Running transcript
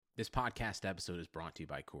This podcast episode is brought to you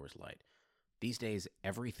by Coors Light. These days,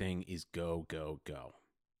 everything is go, go, go.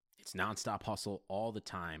 It's nonstop hustle all the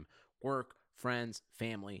time. Work, friends,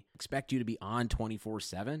 family expect you to be on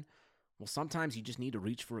 24/7. Well, sometimes you just need to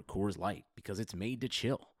reach for a Coors Light because it's made to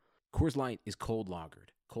chill. Coors Light is cold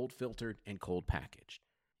lagered, cold filtered, and cold packaged.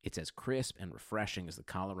 It's as crisp and refreshing as the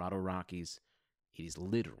Colorado Rockies. It is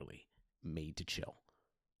literally made to chill.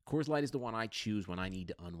 Coors Light is the one I choose when I need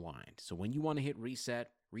to unwind. So when you want to hit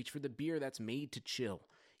reset, reach for the beer that's made to chill.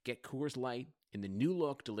 Get Coors Light in the new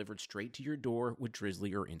look delivered straight to your door with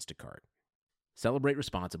Drizzly or Instacart. Celebrate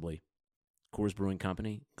responsibly. Coors Brewing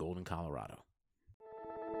Company, Golden, Colorado.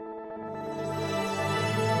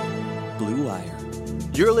 Blue Wire.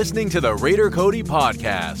 You're listening to the Raider Cody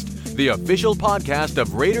Podcast, the official podcast of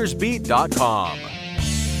RaidersBeat.com.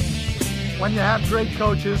 When you have great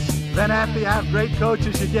coaches, then after you have great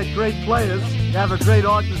coaches, you get great players, you have a great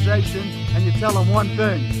organization, and you tell them one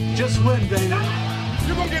thing: just win, baby.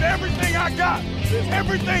 You're going to get everything I got.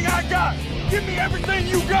 Everything I got. Give me everything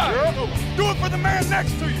you got. Do it for the man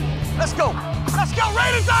next to you. Let's go. Let's go.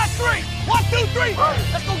 Raiders on three. 1, 2, 3.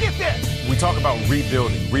 Let's go get there. We talk about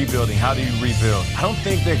rebuilding. How do you rebuild? I don't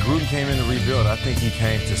think that Gruden came in to rebuild. I think he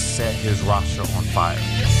came to set his roster on fire.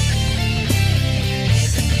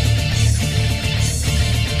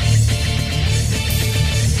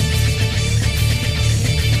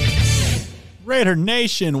 Raider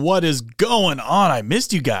Nation, what is going on? I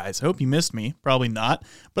missed you guys. I hope you missed me. Probably not.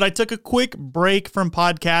 But I took a quick break from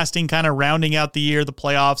podcasting, kind of rounding out the year, the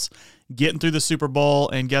playoffs, getting through the Super Bowl.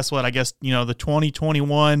 And guess what? I guess, the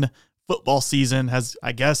 2021 football season has,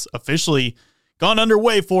 officially gone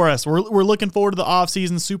underway for us. We're looking forward to the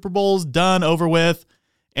offseason. Super Bowl's done, over with,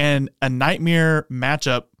 and a nightmare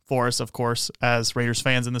matchup for us, of course, as Raiders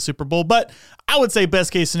fans in the Super Bowl. But I would say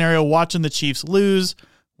best case scenario, watching the Chiefs lose,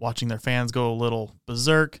 watching their fans go a little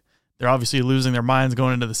berserk. They're obviously losing their minds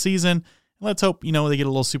going into the season. Let's hope, they get a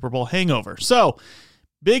little Super Bowl hangover. So,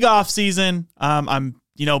 big off season. I'm,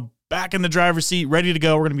 back in the driver's seat, ready to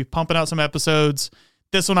go. We're going to be pumping out some episodes.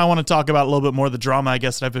 This one I want to talk about a little bit more of the drama,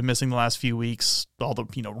 that I've been missing the last few weeks. All the,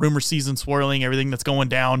 rumor season swirling, everything that's going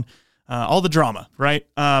down, all the drama, right?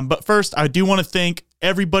 But first, I do want to thank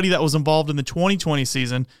everybody that was involved in the 2020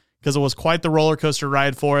 season, because it was quite the roller coaster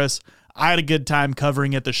ride for us. I had a good time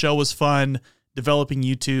covering it. The show was fun, developing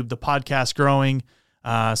YouTube, the podcast growing.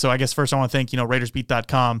 So I guess first I want to thank,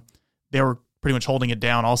 RaidersBeat.com. They were pretty much holding it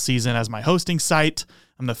down all season as my hosting site.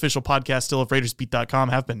 I'm the official podcast still of RaidersBeat.com,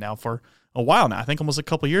 have been now for a while now. I think almost a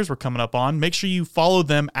couple years we're coming up on. Make sure you follow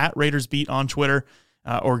them at RaidersBeat on Twitter,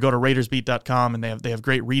 or go to RaidersBeat.com, and they have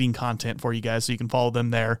great reading content for you guys, so you can follow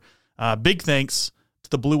them there. Big thanks to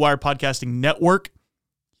the Blue Wire Podcasting Network.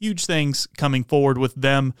 Huge things coming forward with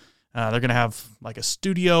them. They're going to have like a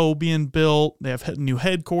studio being built. They have new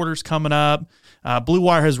headquarters coming up. Blue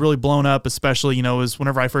Wire has really blown up, especially, as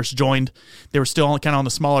whenever I first joined, they were still kind of on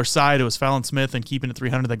the smaller side. It was Fallon Smith and Keeping It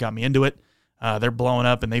 300 that got me into it. They're blowing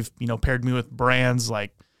up, and they've, paired me with brands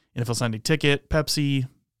like NFL Sunday Ticket, Pepsi,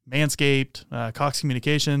 Manscaped, Cox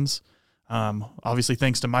Communications. Obviously,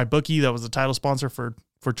 thanks to MyBookie, that was the title sponsor for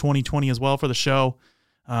 2020 as well for the show.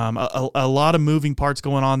 A lot of moving parts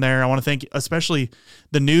going on there. I want to thank especially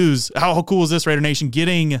the news. How cool is this, Raider Nation?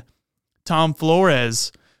 Getting Tom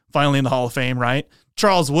Flores finally in the Hall of Fame, right?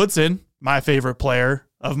 Charles Woodson, my favorite player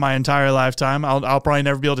of my entire lifetime. I'll probably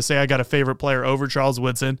never be able to say I got a favorite player over Charles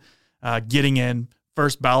Woodson, getting in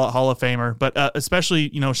first ballot Hall of Famer. But especially,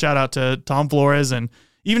 shout out to Tom Flores, and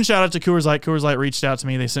even shout out to Coors Light. Coors Light reached out to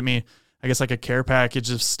me. They sent me, like a care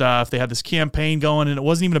package of stuff. They had this campaign going, and it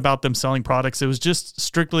wasn't even about them selling products. It was just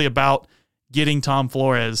strictly about getting Tom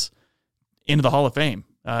Flores into the Hall of Fame.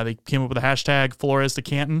 They came up with a hashtag Flores to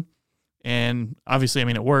Canton, and obviously,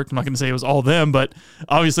 it worked. I'm not going to say it was all them, but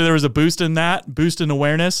obviously there was a boost in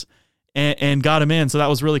awareness, and got him in. So that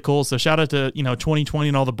was really cool. So shout out to, 2020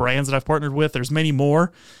 and all the brands that I've partnered with. There's many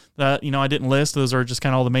more that, I didn't list. Those are just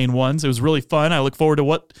kind of all the main ones. It was really fun. I look forward to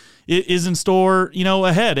what is in store,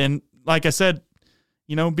 ahead. And like I said,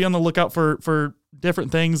 be on the lookout for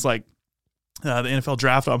different things like the NFL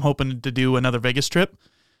draft. I'm hoping to do another Vegas trip,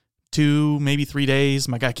 2, maybe 3 days.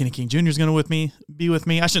 My guy Kenny King Jr. is going to be with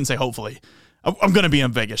me. I shouldn't say hopefully. I'm going to be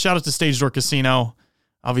in Vegas. Shout out to Stage Door Casino.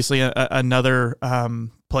 Obviously, another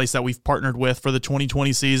place that we've partnered with for the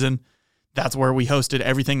 2020 season. That's where we hosted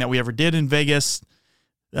everything that we ever did in Vegas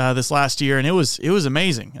this last year, and it was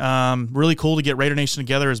amazing. Really cool to get Raider Nation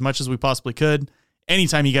together as much as we possibly could.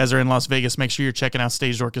 Anytime you guys are in Las Vegas, make sure you're checking out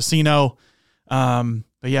Stage Door Casino.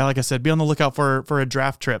 But yeah, like I said, be on the lookout for a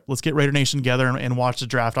draft trip. Let's get Raider Nation together and watch the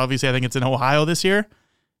draft. Obviously, I think it's in Ohio this year,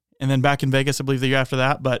 and then back in Vegas, I believe the year after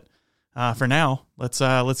that. But for now, let's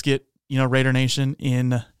get, Raider Nation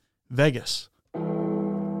in Vegas.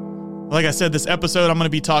 Like I said, this episode, I'm going to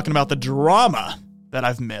be talking about the drama that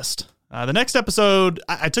I've missed. The next episode,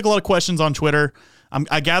 I took a lot of questions on Twitter.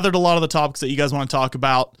 I gathered a lot of the topics that you guys want to talk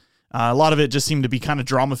about. A lot of it just seemed to be kind of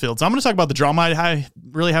drama-filled. So I'm going to talk about the drama I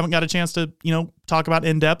really haven't got a chance to, talk about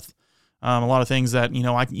in depth. A lot of things that,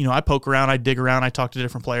 I poke around, I dig around, I talk to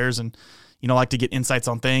different players and, like to get insights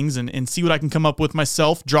on things and see what I can come up with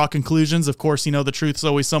myself, draw conclusions. Of course, the truth's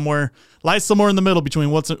always lies somewhere in the middle between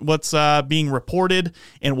what's being reported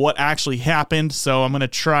and what actually happened. So I'm going to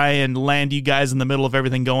try and land you guys in the middle of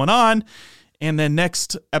everything going on. And then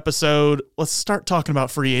next episode, let's start talking about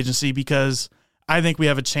free agency because I think we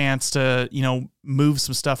have a chance to, move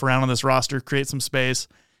some stuff around on this roster, create some space,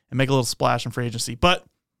 and make a little splash in free agency. But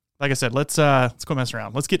like I said, let's quit messing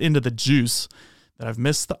around. Let's get into the juice that I've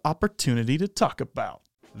missed the opportunity to talk about.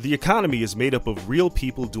 The economy is made up of real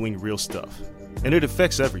people doing real stuff, and it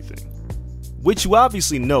affects everything. Which you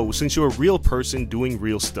obviously know since you're a real person doing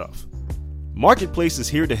real stuff. Marketplace is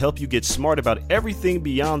here to help you get smart about everything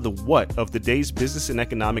beyond the what of the day's business and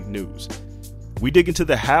economic news. We dig into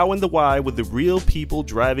the how and the why with the real people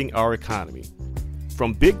driving our economy.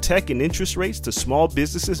 From big tech and interest rates to small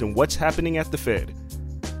businesses and what's happening at the Fed.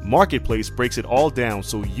 Marketplace breaks it all down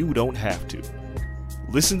so you don't have to.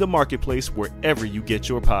 Listen to Marketplace wherever you get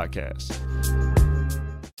your podcasts.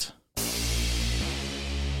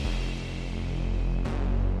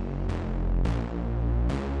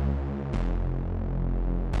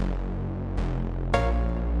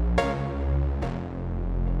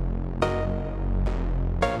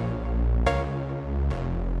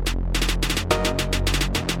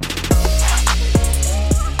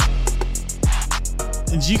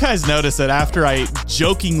 Did you guys notice that after I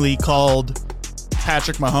jokingly called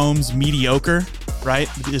Patrick Mahomes mediocre, right?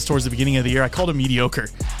 Just towards the beginning of the year, I called him mediocre.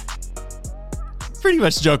 Pretty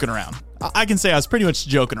much joking around. I can say I was pretty much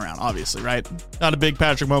joking around, obviously, right? Not a big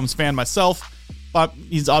Patrick Mahomes fan myself, but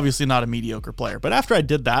he's obviously not a mediocre player. But after I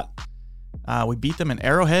did that, we beat them in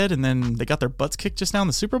Arrowhead, and then they got their butts kicked just now in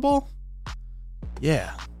the Super Bowl.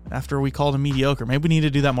 Yeah, after we called him mediocre. Maybe we need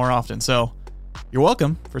to do that more often. So you're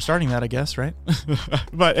welcome for starting that, I guess, right?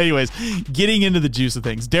 But anyways, getting into the juice of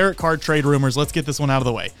things. Derek Carr trade rumors. Let's get this one out of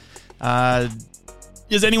the way.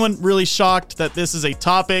 Is anyone really shocked that this is a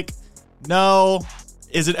topic? No.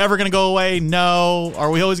 Is it ever going to go away? No. Are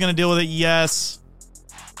we always going to deal with it? Yes.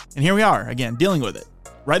 And here we are, again, dealing with it.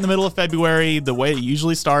 Right in the middle of February, the way it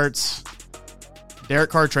usually starts. Derek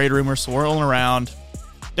Carr trade rumors swirling around.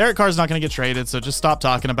 Derek Carr's not going to get traded, so just stop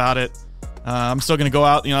talking about it. I'm still going to go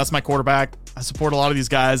out. That's my quarterback. I support a lot of these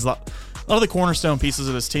guys, a lot of the cornerstone pieces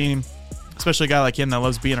of this team, especially a guy like him that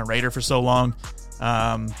loves being a Raider for so long.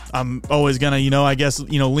 I'm always going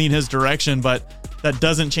to, lean his direction, but that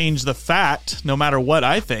doesn't change the fact, no matter what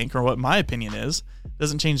I think or what my opinion is,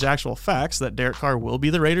 doesn't change the actual facts that Derek Carr will be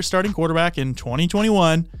the Raiders starting quarterback in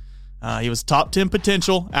 2021. He was top 10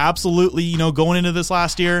 potential. Absolutely, going into this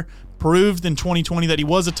last year, proved in 2020 that he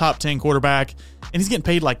was a top 10 quarterback, and he's getting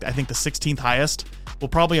paid I think the 16th highest. Will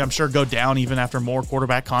probably, I'm sure, go down even after more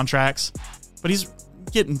quarterback contracts. But he's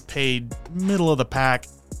getting paid middle of the pack,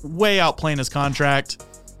 way outplaying his contract.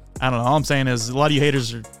 I don't know. All I'm saying is a lot of you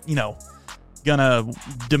haters are, going to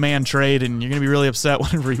demand trade, and you're going to be really upset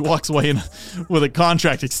whenever he walks away with a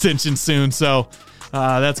contract extension soon. So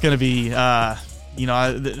that's going to be,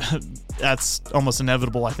 that's almost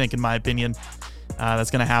inevitable, I think, in my opinion. That's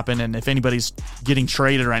going to happen. And if anybody's getting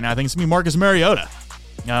traded right now, I think it's going to be Marcus Mariota.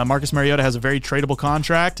 Marcus Mariota has a very tradable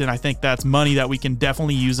contract, and I think that's money that we can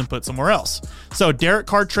definitely use and put somewhere else. So Derek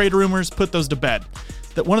Carr trade rumors, put those to bed.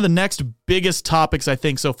 That one of the next biggest topics, I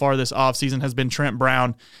think, so far this offseason has been Trent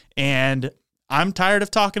Brown, and I'm tired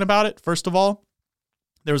of talking about it. First of all,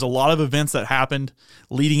 there was a lot of events that happened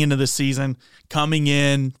leading into this season, coming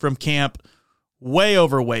in from camp way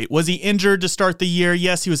overweight. Was he injured to start the year?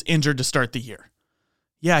 Yes, he was injured to start the year.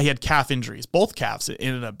 Yeah, he had calf injuries. Both calves it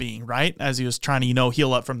ended up being, right? As he was trying to,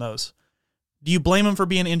 heal up from those. Do you blame him for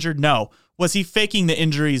being injured? No. Was he faking the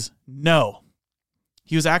injuries? No.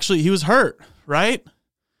 He was hurt, right?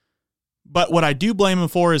 But what I do blame him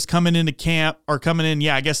for is coming into camp, or coming in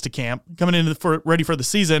ready for the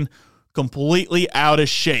season, completely out of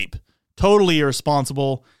shape. Totally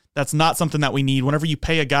irresponsible. That's not something that we need. Whenever you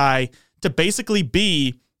pay a guy to basically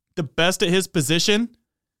be the best at his position,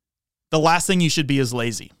 the last thing you should be is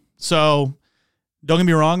lazy. So don't get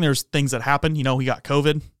me wrong. There's things that happened. He got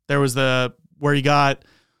COVID. There was where he got,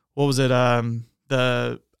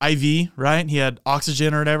 the IV, right? He had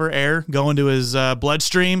oxygen or whatever, air going to his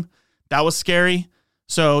bloodstream. That was scary.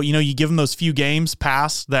 So, you give him those few games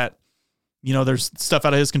pass that, there's stuff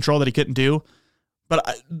out of his control that he couldn't do. But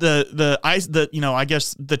I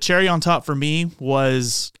guess the cherry on top for me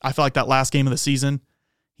was I feel like that last game of the season,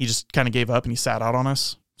 he just kind of gave up and he sat out on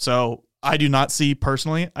us. So I do not see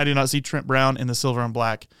Trent Brown in the silver and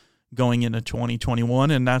black going into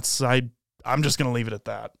 2021, and I'm just going to leave it at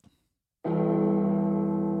that.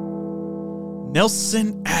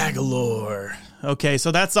 Nelson Agholor. Okay,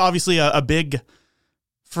 so that's obviously a big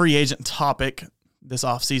free agent topic this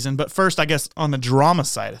offseason. But first, I guess on the drama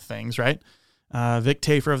side of things, right? Vic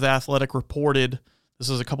Tafur of The Athletic reported, this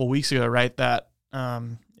was a couple weeks ago, right, that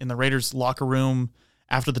in the Raiders locker room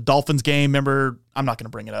after the Dolphins game, remember, I'm not going to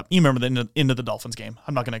bring it up. You remember the end of the Dolphins game.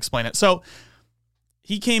 I'm not going to explain it. So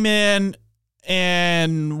he came in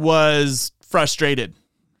and was frustrated,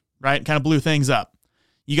 right? Kind of blew things up.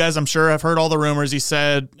 You guys, I'm sure, have heard all the rumors. He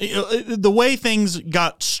said the way things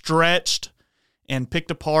got stretched and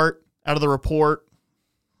picked apart out of the report,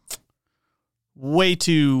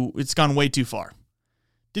 it's gone way too far.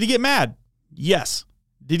 Did he get mad? Yes.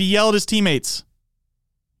 Did he yell at his teammates?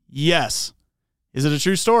 Yes. Is it a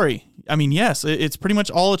true story? I mean, yes, it's pretty much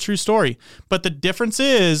all a true story. But the difference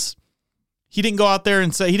is he didn't go out there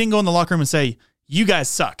and he didn't go in the locker room and say, you guys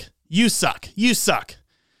suck. You suck. You suck.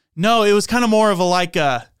 No, it was kind of more of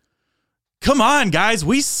a come on, guys,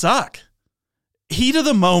 we suck. Heat of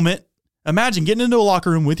the moment. Imagine getting into a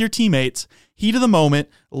locker room with your teammates, heat of the moment,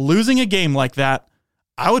 losing a game like that.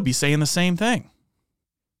 I would be saying the same thing.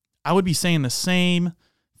 I would be saying the same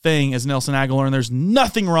thing as Nelson Agholor, and there's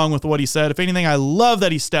nothing wrong with what he said. If anything, I love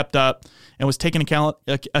that he stepped up and was taking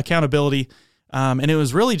accountability. And it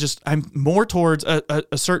was really just, I'm more towards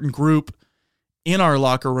a certain group in our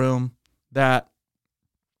locker room that,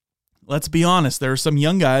 let's be honest, there are some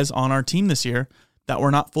young guys on our team this year that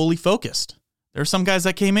were not fully focused. There are some guys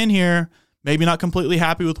that came in here, maybe not completely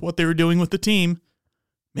happy with what they were doing with the team,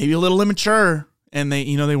 maybe a little immature, and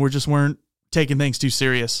they weren't taking things too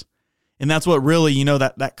serious. And that's what really,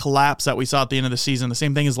 that collapse that we saw at the end of the season, the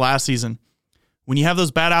same thing as last season. When you have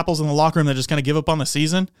those bad apples in the locker room that just kind of give up on the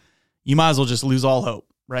season, you might as well just lose all hope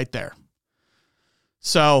right there.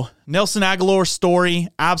 So Nelson Agholor's story,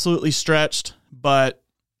 absolutely stretched, but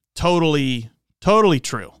totally, totally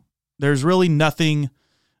true. There's really nothing,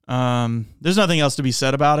 there's nothing else to be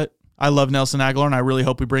said about it. I love Nelson Agholor, and I really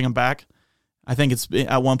hope we bring him back. I think it's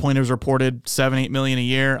at one point it was reported $7-8 million a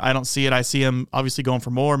year. I don't see it. I see him obviously going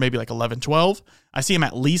for more, maybe like 11-12. I see him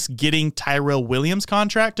at least getting Tyrell Williams'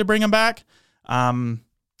 contract to bring him back.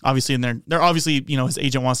 Obviously, and they're obviously, his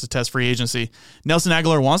agent wants to test free agency. Nelson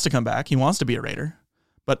Agholor wants to come back. He wants to be a Raider,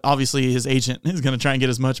 but obviously his agent is going to try and get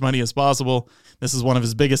as much money as possible. This is one of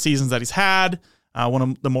his biggest seasons that he's had. One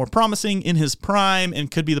of the more promising in his prime, and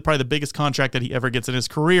could be probably the biggest contract that he ever gets in his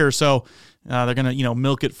career. So they're going to,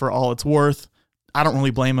 milk it for all it's worth. I don't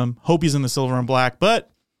really blame him. Hope he's in the silver and black,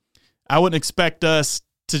 but I wouldn't expect us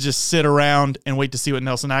to just sit around and wait to see what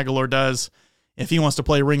Nelson Agholor does. If he wants to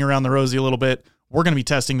play ring around the rosy a little bit, we're going to be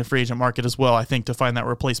testing the free agent market as well, I think, to find that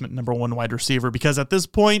replacement number one wide receiver. Because at this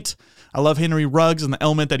point, I love Henry Ruggs and the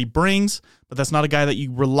element that he brings, but that's not a guy that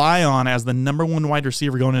you rely on as the number one wide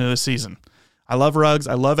receiver going into the season. I love Ruggs.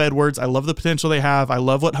 I love Edwards. I love the potential they have. I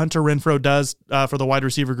love what Hunter Renfrow does for the wide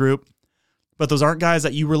receiver group. But those aren't guys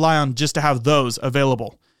that you rely on just to have those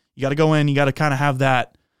available. You got to go in. You got to kind of have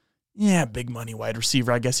that, big money wide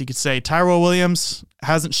receiver, I guess you could say. Tyrell Williams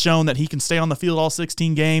hasn't shown that he can stay on the field all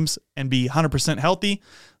 16 games and be 100% healthy.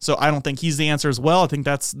 So I don't think he's the answer as well. I think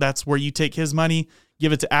that's where you take his money,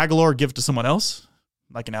 give it to Agholor, give it to someone else,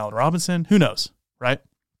 like an Allen Robinson. Who knows, right?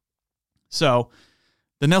 So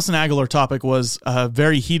the Nelson Agholor topic was a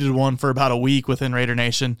very heated one for about a week within Raider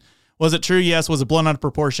Nation. Was it true? Yes. Was it blown out of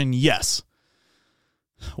proportion? Yes.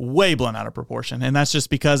 Way blown out of proportion. And that's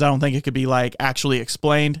just because I don't think it could be actually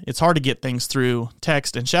explained. It's hard to get things through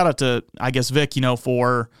text. And shout out to, I guess, Vic,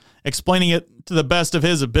 for explaining it to the best of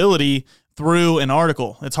his ability through an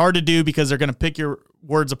article. It's hard to do because they're going to pick your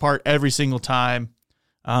words apart every single time.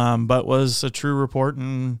 But was a true report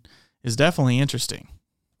and is definitely interesting.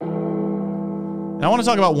 And I want to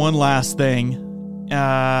talk about one last thing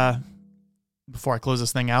before I close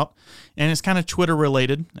this thing out. And it's kind of Twitter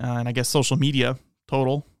related, and I guess social media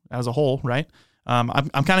total as a whole, right? I'm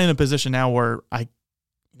kind of in a position now where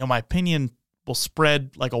my opinion will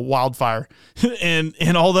spread like a wildfire.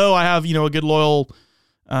 and although I have, a good loyal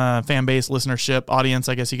fan base, listenership, audience,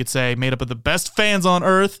 I guess you could say, made up of the best fans on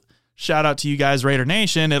earth, shout out to you guys, Raider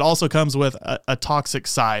Nation. It also comes with a toxic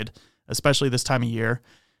side, especially this time of year.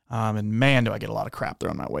 And man, do I get a lot of crap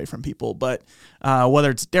thrown my way from people. But whether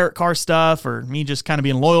it's Derek Carr stuff or me just kind of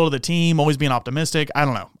being loyal to the team, always being optimistic, I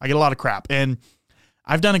don't know. I get a lot of crap. And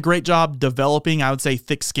I've done a great job developing, I would say,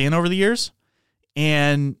 thick skin over the years,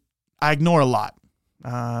 and I ignore a lot.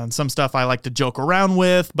 Some stuff I like to joke around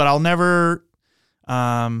with, but I'll never,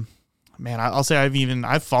 I'll say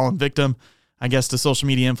I've fallen victim, I guess, to social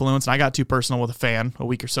media influence. And I got too personal with a fan a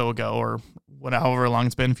week or so ago, or however long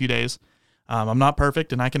it's been, a few days. I'm not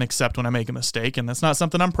perfect, and I can accept when I make a mistake, and that's not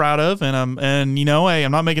something I'm proud of. And hey,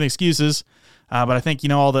 I'm not making excuses. But I think,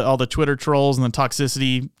 all the Twitter trolls and the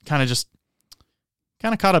toxicity kind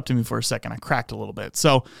of caught up to me for a second. I cracked a little bit.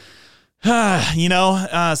 So,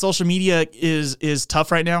 social media is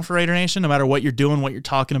tough right now for Raider Nation, no matter what you're doing, what you're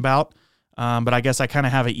talking about. But I guess I kind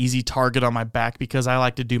of have an easy target on my back because I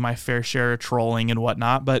like to do my fair share of trolling and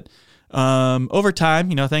whatnot. But over time,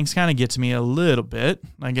 things kind of get to me a little bit,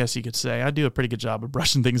 I guess you could say. I do a pretty good job of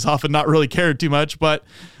brushing things off and not really cared too much, but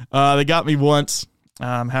they got me once.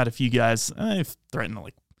 Had a few guys threaten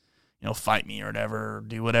to fight me or whatever, or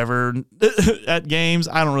do whatever at games.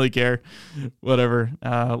 I don't really care. Whatever.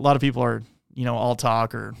 A lot of people are, all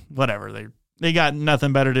talk or whatever. They got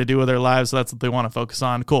nothing better to do with their lives, so that's what they want to focus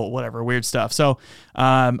on. Cool, whatever, weird stuff. So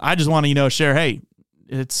I just want to, share, hey,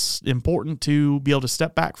 it's important to be able to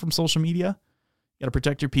step back from social media. You got to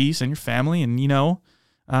protect your peace and your family, and,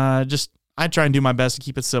 I try and do my best to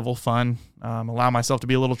keep it civil, fun, allow myself to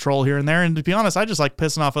be a little troll here and there. And to be honest, I just like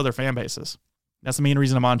pissing off other fan bases. That's the main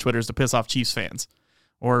reason I'm on Twitter, is to piss off Chiefs fans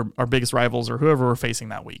or our biggest rivals or whoever we're facing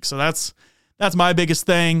that week. So that's my biggest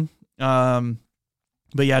thing. But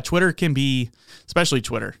yeah, Twitter can be, especially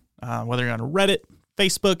Twitter, whether you're on Reddit,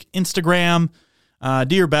 Facebook, Instagram,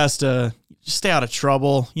 do your best to just stay out of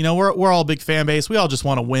trouble. We're all a big fan base. We all just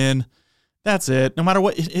want to win. That's it. No matter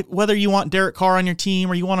what, whether you want Derek Carr on your team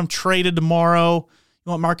or you want him traded tomorrow, you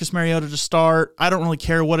want Marcus Mariota to start, I don't really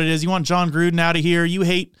care what it is. You want John Gruden out of here. You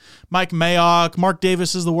hate Mike Mayock. Mark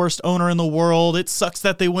Davis is the worst owner in the world. It sucks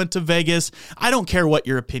that they went to Vegas. I don't care what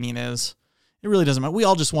your opinion is. It really doesn't matter. We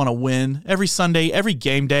all just want to win every Sunday, every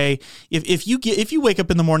game day. If you wake up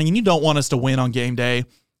in the morning and you don't want us to win on game day,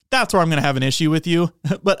 that's where I'm going to have an issue with you.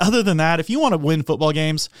 But other than that, if you want to win football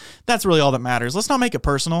games, that's really all that matters. Let's not make it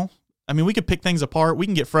personal. I mean, we could pick things apart. We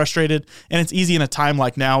can get frustrated, and it's easy in a time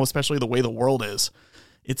like now, especially the way the world is.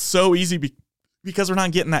 It's so easy because we're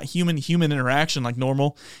not getting that human interaction like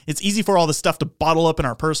normal. It's easy for all this stuff to bottle up in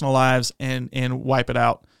our personal lives and wipe it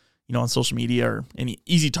out, on social media or any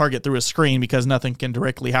easy target through a screen, because nothing can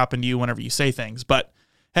directly happen to you whenever you say things. But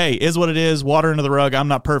hey, is what it is. Water under the rug. I'm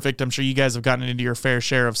not perfect. I'm sure you guys have gotten into your fair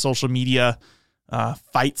share of social media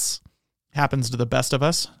fights. Happens to the best of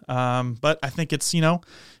us. But I think it's,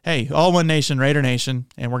 hey, all one nation, Raider Nation,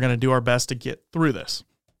 and we're going to do our best to get through this.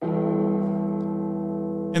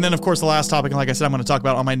 And then, of course, the last topic, and like I said, I'm going to talk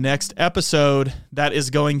about on my next episode, that is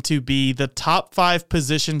going to be the top 5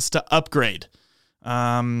 positions to upgrade.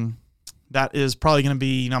 That is probably going to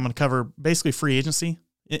be, I'm going to cover basically free agency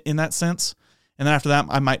in that sense. And then after that,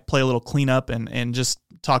 I might play a little cleanup and just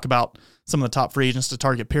talk about some of the top free agents to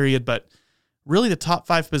target, period. But really the top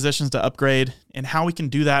 5 positions to upgrade and how we can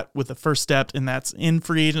do that with the first step, and that's in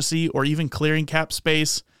free agency or even clearing cap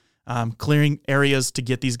space, clearing areas to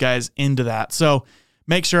get these guys into that. So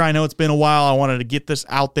make sure, I know it's been a while. I wanted to get this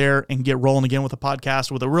out there and get rolling again with a podcast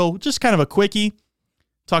with a real, just kind of a quickie,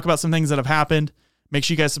 talk about some things that have happened. Make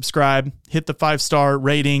sure you guys subscribe, hit the 5-star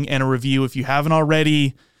rating and a review if you haven't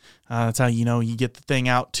already. That's how you get the thing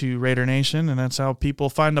out to Raider Nation, and that's how people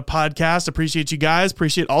find the podcast. Appreciate you guys.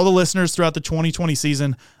 Appreciate all the listeners throughout the 2020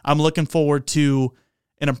 season. I'm looking forward to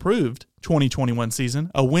an improved 2021 season,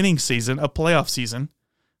 a winning season, a playoff season.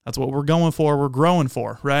 That's what we're going for. We're growing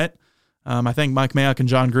for, right? I think Mike Mayock and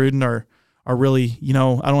John Gruden are really, I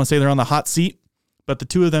don't want to say they're on the hot seat, but the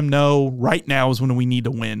two of them know right now is when we need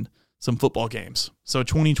to win some football games. So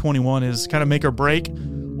 2021 is kind of make or break,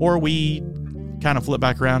 or we kind of flip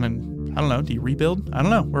back around and, I don't know, do you rebuild? I don't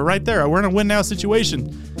know. We're right there. We're in a win now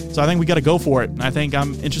situation. So I think we got to go for it. And I think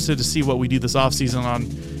I'm interested to see what we do this offseason on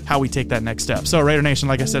how we take that next step. So Raider Nation,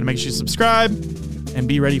 like I said, make sure you subscribe and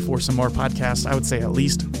be ready for some more podcasts. I would say at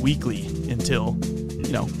least weekly until,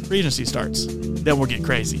 free agency starts. Then we'll get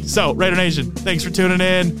crazy. So Raider Nation, thanks for tuning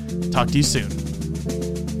in. Talk to you soon.